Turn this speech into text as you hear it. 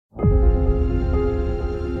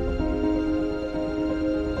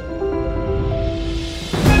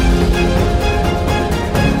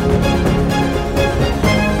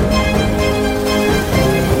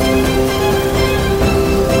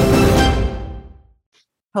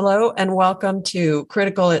Hello and welcome to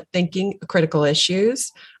Critical Thinking, Critical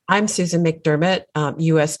Issues. I'm Susan McDermott,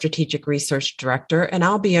 U.S. Strategic Research Director, and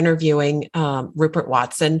I'll be interviewing Rupert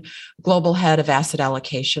Watson, Global Head of Asset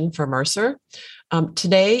Allocation for Mercer.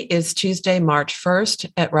 Today is Tuesday, March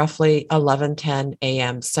 1st at roughly 11:10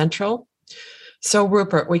 a.m. Central. So,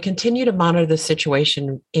 Rupert, we continue to monitor the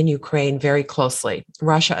situation in Ukraine very closely.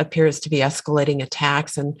 Russia appears to be escalating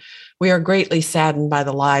attacks, and we are greatly saddened by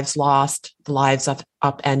the lives lost, the lives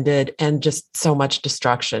upended, and just so much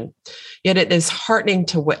destruction. Yet it is heartening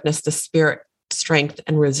to witness the spirit, strength,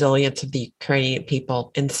 and resilience of the Ukrainian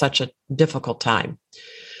people in such a difficult time.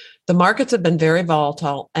 The markets have been very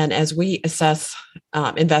volatile, and as we assess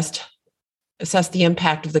the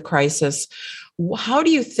impact of the crisis, how do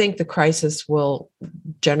you think the crisis will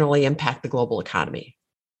generally impact the global economy?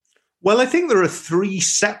 Well, I think there are three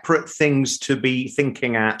separate things to be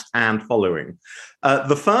thinking at and following.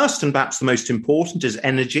 The first, and perhaps the most important, is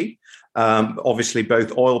energy. Obviously,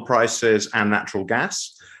 both oil prices and natural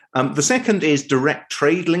gas. The second is direct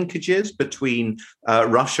trade linkages between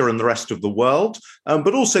Russia and the rest of the world,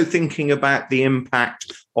 but also thinking about the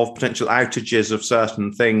impact of potential outages of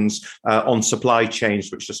certain things on supply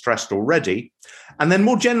chains, which are stressed already. And then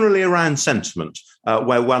more generally around sentiment,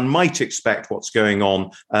 where one might expect what's going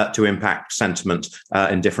on to impact sentiment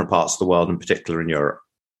in different parts of the world, in particular in Europe.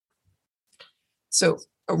 So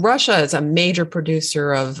Russia is a major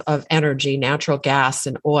producer of energy, natural gas,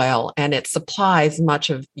 and oil, and it supplies much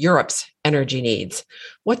of Europe's energy needs.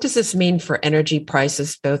 What does this mean for energy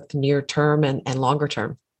prices, both near term and longer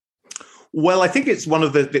term? Well, I think it's one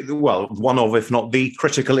of, if not the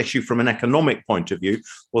critical issue from an economic point of view.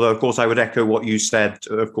 Although, of course, I would echo what you said,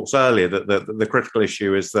 of course, earlier, that the critical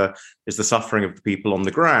issue is the suffering of the people on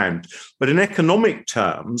the ground. But in economic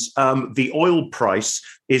terms, the oil price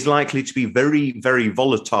is likely to be very, very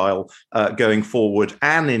volatile going forward,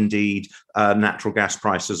 and indeed natural gas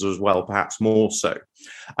prices as well, perhaps more so.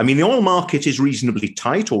 I mean, the oil market is reasonably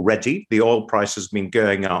tight already. The oil price has been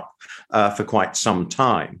going up for quite some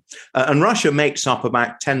time. And Russia makes up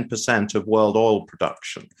about 10% of world oil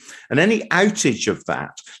production. And any outage of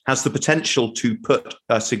that has the potential to put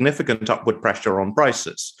a significant upward pressure on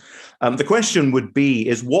prices. The question would be,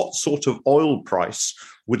 is what sort of oil price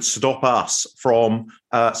would stop us from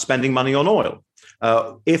spending money on oil?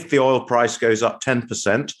 If the oil price goes up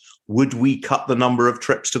 10%, would we cut the number of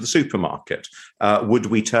trips to the supermarket? Would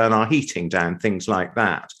we turn our heating down? Things like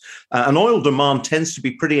that. And oil demand tends to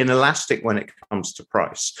be pretty inelastic when it comes to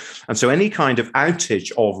price. And so any kind of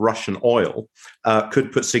outage of Russian oil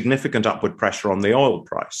could put significant upward pressure on the oil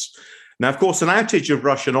price. Now, of course, an outage of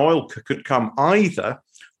Russian oil could come either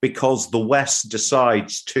because the West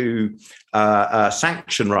decides to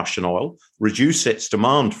sanction Russian oil, reduce its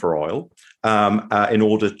demand for oil, in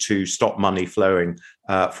order to stop money flowing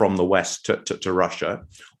from the West to Russia,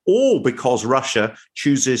 or because Russia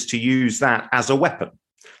chooses to use that as a weapon,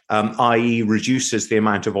 i.e. reduces the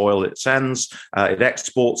amount of oil it sends, it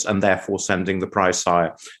exports, and therefore sending the price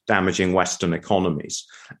higher, damaging Western economies.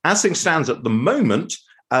 As things stands at the moment,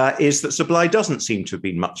 is that supply doesn't seem to have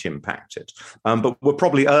been much impacted. But we're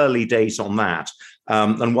probably early days on that.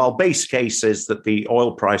 And while base case is that the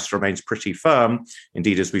oil price remains pretty firm,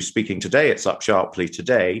 indeed, as we're speaking today, it's up sharply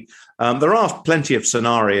today, there are plenty of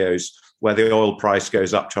scenarios where the oil price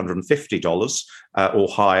goes up to $150 or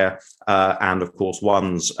higher, and of course,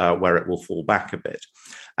 ones where it will fall back a bit.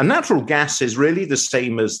 And natural gas is really the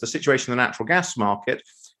same as the situation in the natural gas market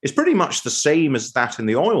is pretty much the same as that in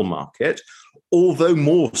the oil market, although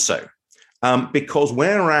more so, because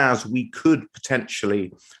whereas we could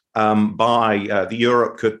potentially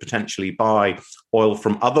Europe could potentially buy oil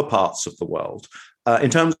from other parts of the world. In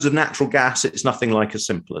terms of natural gas, it's nothing like as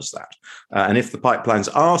simple as that. And if the pipelines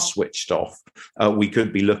are switched off, we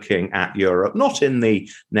could be looking at Europe, not in the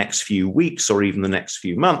next few weeks or even the next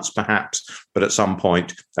few months, perhaps, but at some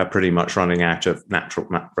point, pretty much running out of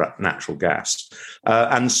natural gas.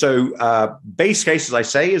 And so base case, as I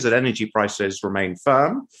say, is that energy prices remain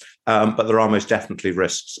firm, but there are most definitely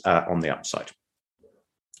risks on the upside.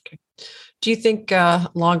 Do you think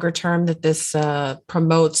longer term that this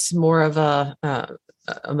promotes more of a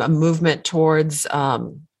movement towards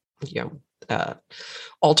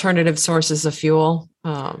alternative sources of fuel?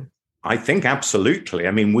 I think absolutely.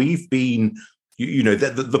 I mean, we've been,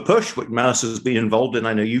 the push which Mercer's been involved in.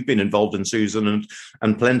 I know you've been involved in, Susan,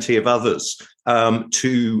 and plenty of others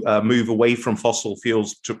to move away from fossil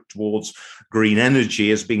fuels towards green energy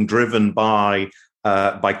is being driven by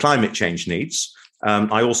climate change needs.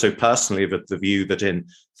 I also personally have the view that in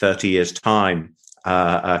 30 years' time,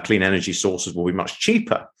 clean energy sources will be much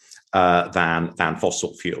cheaper than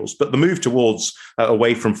fossil fuels. But the move towards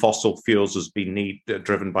away from fossil fuels has been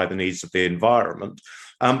driven by the needs of the environment.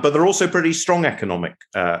 But there are also pretty strong economic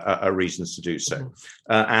reasons to do so.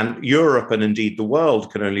 And Europe and indeed the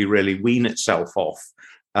world can only really wean itself off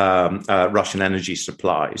Russian energy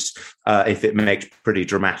supplies if it makes pretty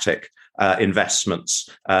dramatic investments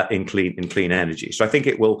in clean energy. So I think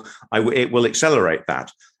it will accelerate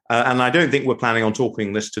that. And I don't think we're planning on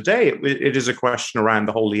talking this today. It is a question around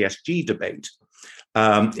the whole ESG debate.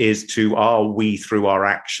 Are we, through our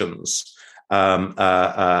actions,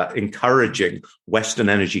 encouraging Western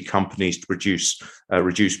energy companies to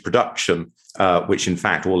reduce production, which in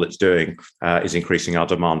fact all it's doing is increasing our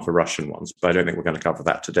demand for Russian ones. But I don't think we're going to cover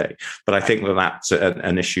that today. But I think that's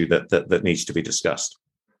an issue that needs to be discussed.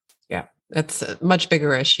 Yeah, that's a much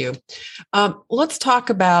bigger issue. Let's talk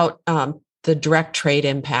about the direct trade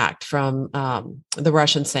impact from the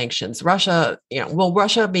Russian sanctions. Will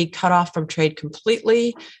Russia be cut off from trade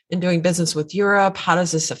completely in doing business with Europe? How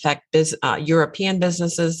does this affect European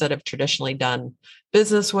businesses that have traditionally done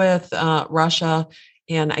business with Russia?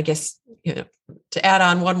 And I guess, to add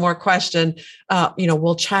on one more question,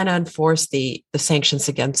 will China enforce the sanctions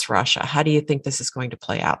against Russia? How do you think this is going to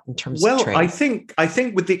play out in terms of trade? Well, I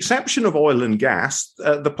think with the exception of oil and gas,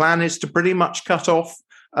 the plan is to pretty much cut off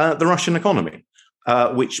the Russian economy,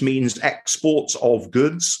 which means exports of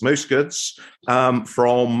goods, most goods,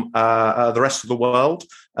 from the rest of the world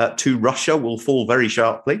to Russia will fall very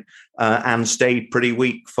sharply and stay pretty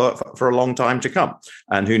weak for a long time to come.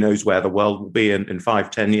 And who knows where the world will be in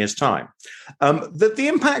 5-10 years' time. The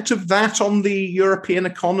impact of that on the European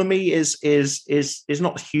economy is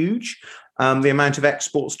not huge. The amount of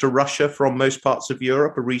exports to Russia from most parts of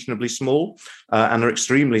Europe are reasonably small, and are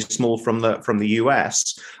extremely small from the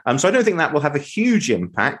US. So I don't think that will have a huge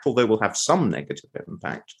impact, although we'll have some negative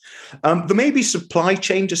impact. There may be supply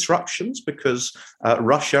chain disruptions because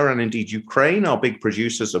Russia and indeed Ukraine are big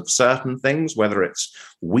producers of certain things, whether it's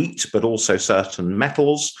wheat, but also certain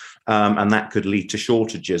metals. And that could lead to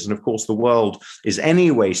shortages. And of course, the world is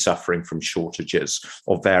anyway suffering from shortages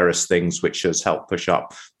of various things, which has helped push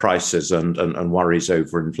up prices and worries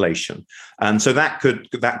over inflation. And so that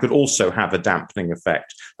could also have a dampening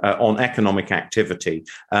effect on economic activity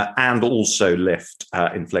and also lift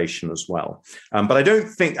inflation as well. But I don't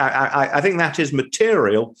think I think that is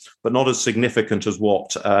material, but not as significant as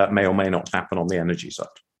what may or may not happen on the energy side.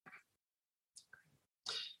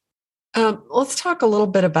 Let's talk a little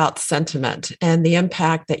bit about sentiment and the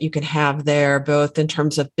impact that you can have there, both in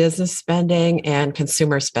terms of business spending and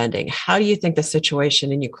consumer spending. How do you think the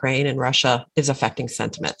situation in Ukraine and Russia is affecting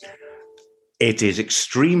sentiment? It is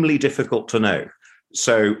extremely difficult to know.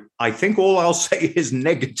 So I think all I'll say is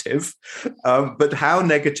negative, but how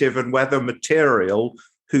negative and whether material,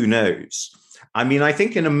 who knows? I mean, I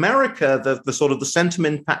think in America, the sort of the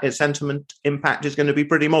sentiment impact is going to be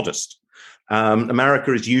pretty modest.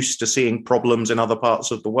 America is used to seeing problems in other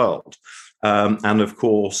parts of the world. And of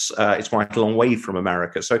course, it's quite a long way from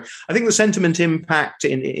America. So I think the sentiment impact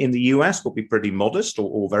in the US will be pretty modest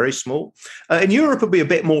or very small. In Europe, it'll be a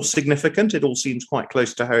bit more significant. It all seems quite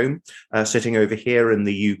close to home, sitting over here in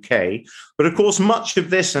the UK. But of course, much of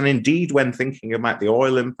this, and indeed when thinking about the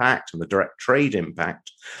oil impact and the direct trade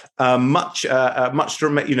impact, we're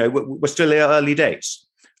still in early days.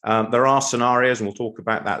 There are scenarios, and we'll talk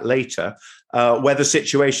about that later, where the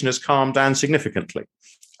situation has calmed down significantly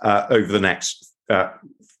over the next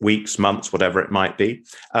weeks, months, whatever it might be.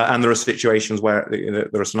 And there are situations where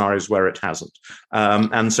there are scenarios where it hasn't.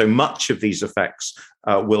 And so much of these effects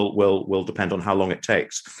will depend on how long it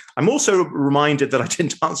takes. I'm also reminded that I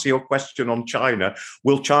didn't answer your question on China.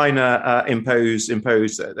 Will China impose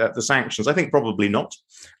the sanctions? I think probably not.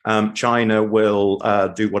 China will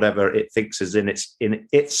do whatever it thinks is in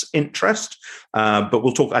its interest. But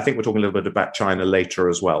we'll talk. I think we're talking a little bit about China later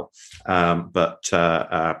as well.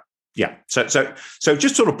 Yeah. So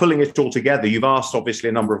just sort of pulling it all together, you've asked obviously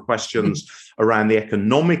a number of questions around the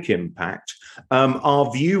economic impact.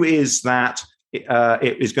 Our view is that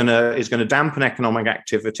it is going to dampen economic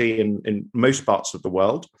activity in most parts of the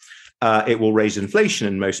world. It will raise inflation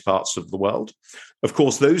in most parts of the world. Of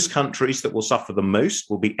course, those countries that will suffer the most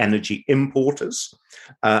will be energy importers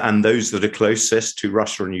and those that are closest to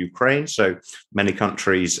Russia and Ukraine. So many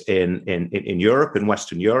countries in Europe, in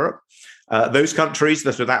Western Europe. Those countries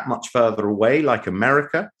that are that much further away, like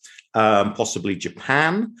America, possibly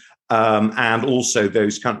Japan, and also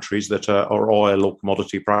those countries that are oil or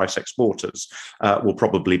commodity price exporters will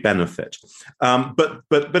probably benefit.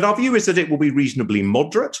 But our view is that it will be reasonably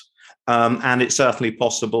moderate, and it's certainly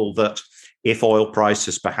possible that if oil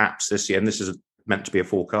prices perhaps this year, and this is meant to be a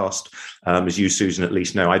forecast. As you, Susan, at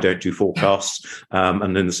least know, I don't do forecasts,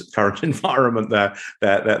 and in the current environment,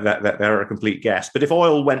 they're a complete guess. But if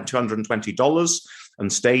oil went to $120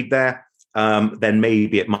 and stayed there, then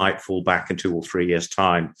maybe it might fall back in 2 or 3 years'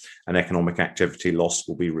 time, and economic activity loss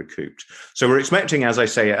will be recouped. So we're expecting, as I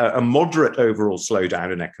say, a moderate overall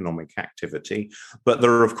slowdown in economic activity. But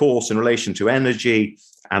there are, of course, in relation to energy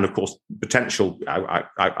and, of course, potential, I'm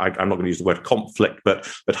not going to use the word conflict, but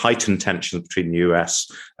heightened tensions between the US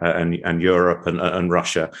and Europe and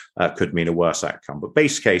Russia could mean a worse outcome. But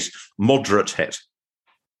base case, moderate hit.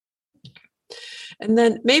 And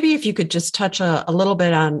then maybe if you could just touch a little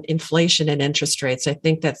bit on inflation and interest rates. I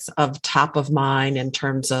think that's of top of mind in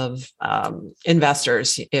terms of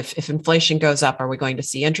investors. If inflation goes up, are we going to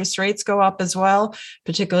see interest rates go up as well,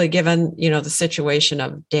 particularly given, the situation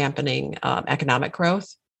of dampening economic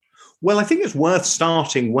growth? Well, I think it's worth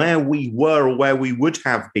starting where we were or where we would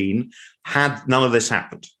have been had none of this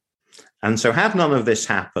happened. And so had none of this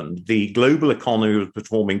happened, the global economy was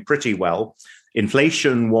performing pretty well.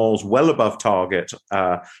 Inflation was well above target,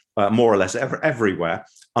 more or less everywhere.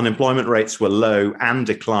 Unemployment rates were low and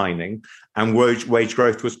declining, and wage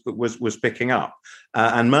growth was picking up.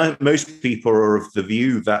 And most people are of the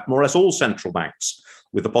view that more or less all central banks,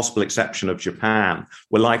 with the possible exception of Japan,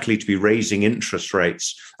 were likely to be raising interest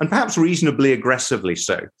rates, and perhaps reasonably aggressively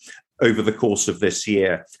so, over the course of this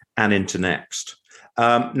year and into next.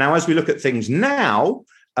 Now, as we look at things now,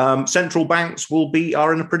 central banks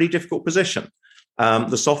are in a pretty difficult position.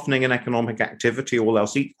 The softening in economic activity, all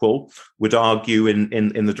else equal, would argue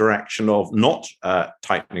in the direction of not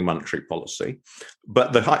tightening monetary policy,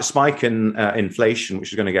 but the high spike in inflation,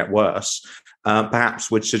 which is going to get worse,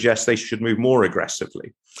 perhaps would suggest they should move more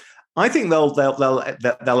aggressively. I think they'll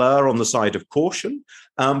err on the side of caution,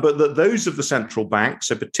 but that those of the central banks,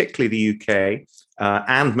 so particularly the UK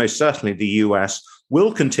and most certainly the US,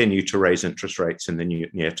 will continue to raise interest rates in the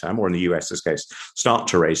near term, or in the US's case, start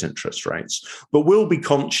to raise interest rates. But we'll be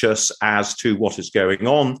conscious as to what is going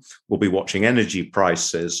on. We'll be watching energy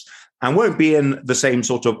prices and won't be in the same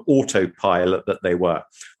sort of autopilot that they were.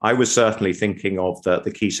 I was certainly thinking of the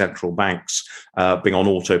key central banks being on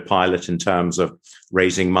autopilot in terms of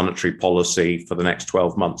raising monetary policy for the next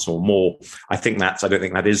 12 months or more. I don't think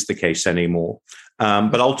that is the case anymore.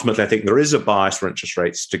 But ultimately, I think there is a bias for interest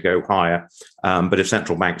rates to go higher. But if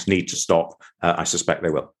central banks need to stop, I suspect they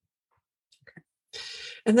will.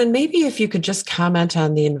 And then maybe if you could just comment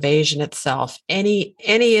on the invasion itself, any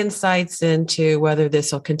insights into whether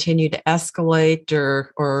this will continue to escalate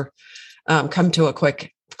or come to a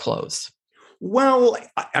quick close? Well,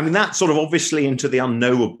 I mean, that's sort of obviously into the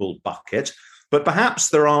unknowable bucket, but perhaps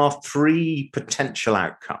there are 3 potential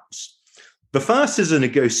outcomes. The first is a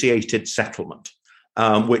negotiated settlement,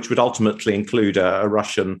 which would ultimately include a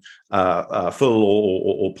Russian full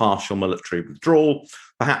or partial military withdrawal,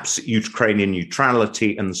 perhaps Ukrainian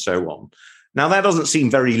neutrality, and so on. Now, that doesn't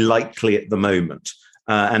seem very likely at the moment.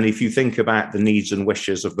 And if you think about the needs and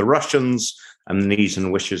wishes of the Russians and the needs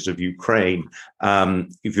and wishes of Ukraine,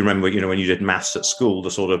 if you remember, when you did maths at school,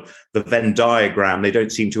 the Venn diagram, they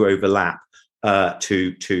don't seem to overlap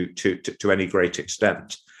to any great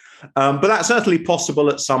extent. But that's certainly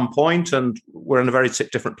possible at some point, and we're in a very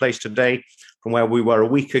different place today from where we were a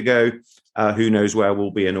week ago. Who knows where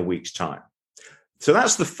we'll be in a week's time. So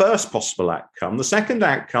that's the first possible outcome. The second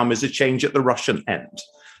outcome is a change at the Russian end.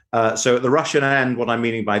 So at the Russian end, what I'm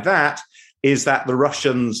meaning by that is that the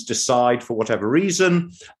Russians decide, for whatever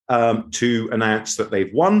reason, to announce that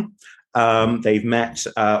they've won. They've met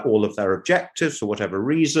all of their objectives for whatever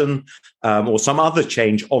reason, or some other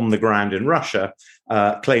change on the ground in Russia,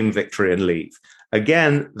 claim victory and leave.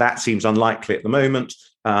 Again, that seems unlikely at the moment,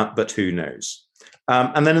 but who knows?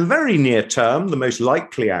 And then in the very near term, the most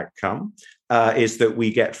likely outcome is that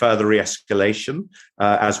we get further re-escalation.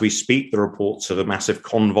 As we speak, the reports of a massive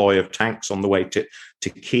convoy of tanks on the way to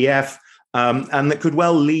Kiev. And that could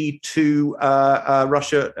well lead to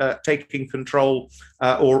Russia taking control,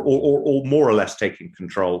 or more or less taking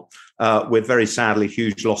control, with very sadly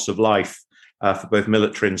huge loss of life for both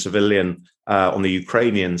military and civilian on the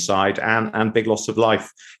Ukrainian side, and big loss of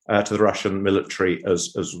life to the Russian military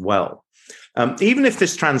as well. Even if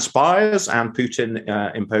this transpires and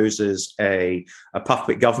Putin imposes a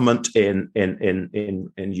puppet government in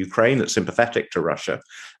Ukraine that's sympathetic to Russia,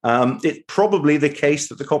 it's probably the case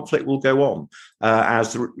that the conflict will go on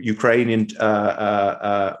as the Ukrainian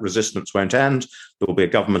resistance won't end. There will be a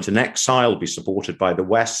government in exile, be supported by the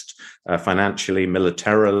West financially,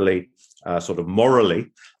 militarily, sort of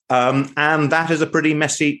morally. And that is a pretty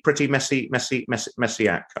messy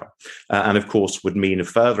outcome, and of course would mean a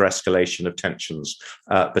further escalation of tensions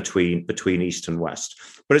between East and West.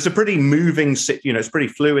 But it's a pretty moving, it's a pretty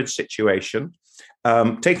fluid situation.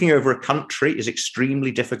 Taking over a country is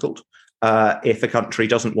extremely difficult. If a country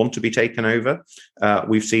doesn't want to be taken over.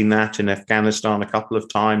 We've seen that in Afghanistan a couple of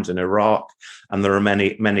times, in Iraq, and there are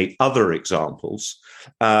many other examples.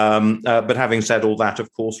 But having said all that,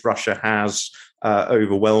 of course, Russia has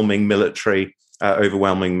overwhelming military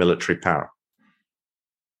power.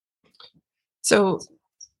 So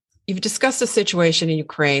you've discussed the situation in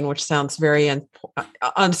Ukraine, which sounds very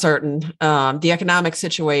uncertain. The economic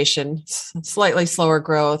situation, slightly slower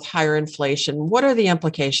growth, higher inflation. What are the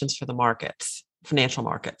implications for the markets, financial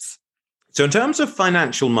markets? So in terms of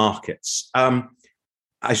financial markets,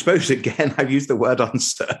 I suppose, again, I've used the word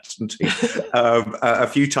uncertainty a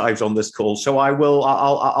few times on this call. So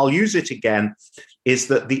I'll use it again, is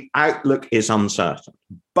that the outlook is uncertain.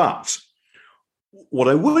 But what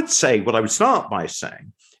I would start by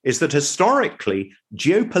saying is that historically,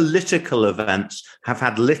 geopolitical events have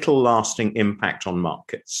had little lasting impact on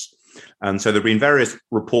markets. And so there have been various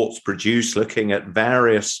reports produced looking at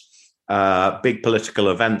various big political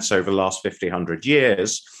events over the last 50, 100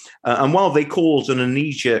 years. And while they caused an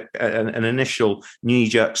initial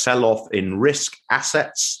knee-jerk sell-off in risk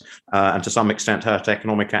assets and to some extent hurt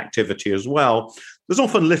economic activity as well, there's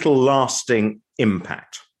often little lasting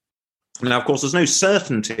impact. Now, of course, there's no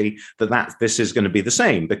certainty that this is going to be the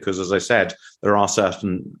same because, as I said, there are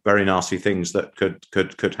certain very nasty things that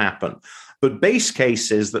could happen. But base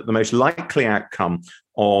case is that the most likely outcome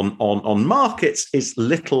on markets is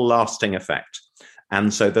little lasting effect.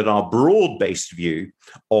 And so that our broad-based view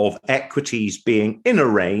of equities being in a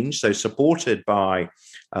range, so supported by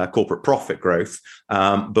corporate profit growth,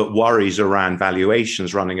 but worries around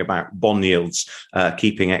valuations running about bond yields,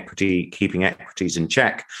 keeping equities in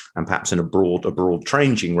check, and perhaps in a broad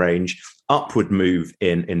ranging range, upward move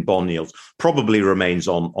in bond yields probably remains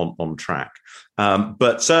on track.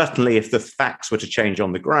 But certainly if the facts were to change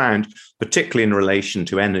on the ground, particularly in relation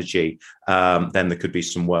to energy, then there could be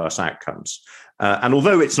some worse outcomes. And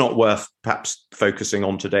although it's not worth perhaps focusing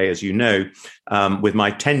on today, as you know, with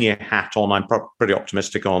my 10-year hat on, I'm pretty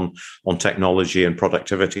optimistic on technology and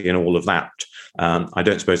productivity and all of that. I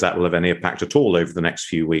don't suppose that will have any impact at all over the next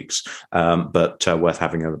few weeks, but worth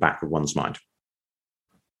having in the back of one's mind.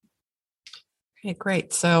 Okay,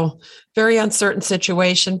 great. So very uncertain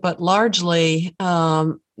situation, but largely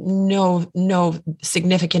no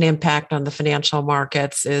significant impact on the financial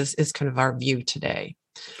markets is kind of our view today.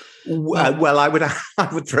 Well, I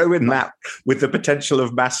would throw in that with the potential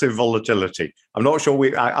of massive volatility. I'm not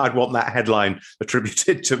sure I'd want that headline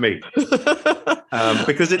attributed to me,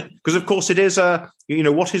 because of course it is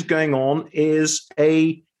what is going on is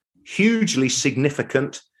a hugely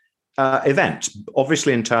significant event,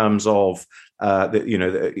 obviously in terms of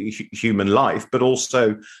the human life, but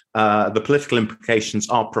also the political implications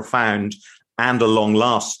are profound and are long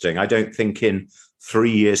lasting. I don't think in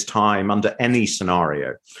 3 years' time, under any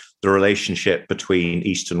scenario, the relationship between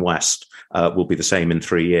East and West will be the same in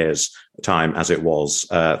 3 years' time as it was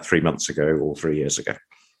 3 months ago or 3 years ago.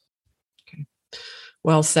 Okay.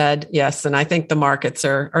 Well said. Yes, and I think the markets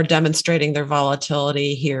are demonstrating their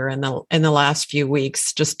volatility here in the last few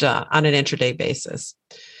weeks, just on an intraday basis.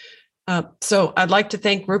 So I'd like to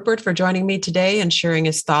thank Rupert for joining me today and sharing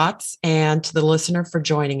his thoughts, and to the listener for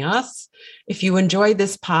joining us. If you enjoyed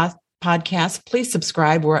this podcast, please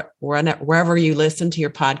subscribe wherever you listen to your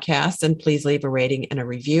podcasts, and please leave a rating and a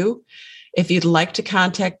review. If you'd like to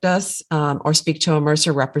contact us or speak to a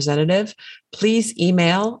Mercer representative, please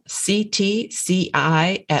email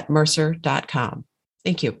ctci@mercer.com.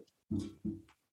 Thank you.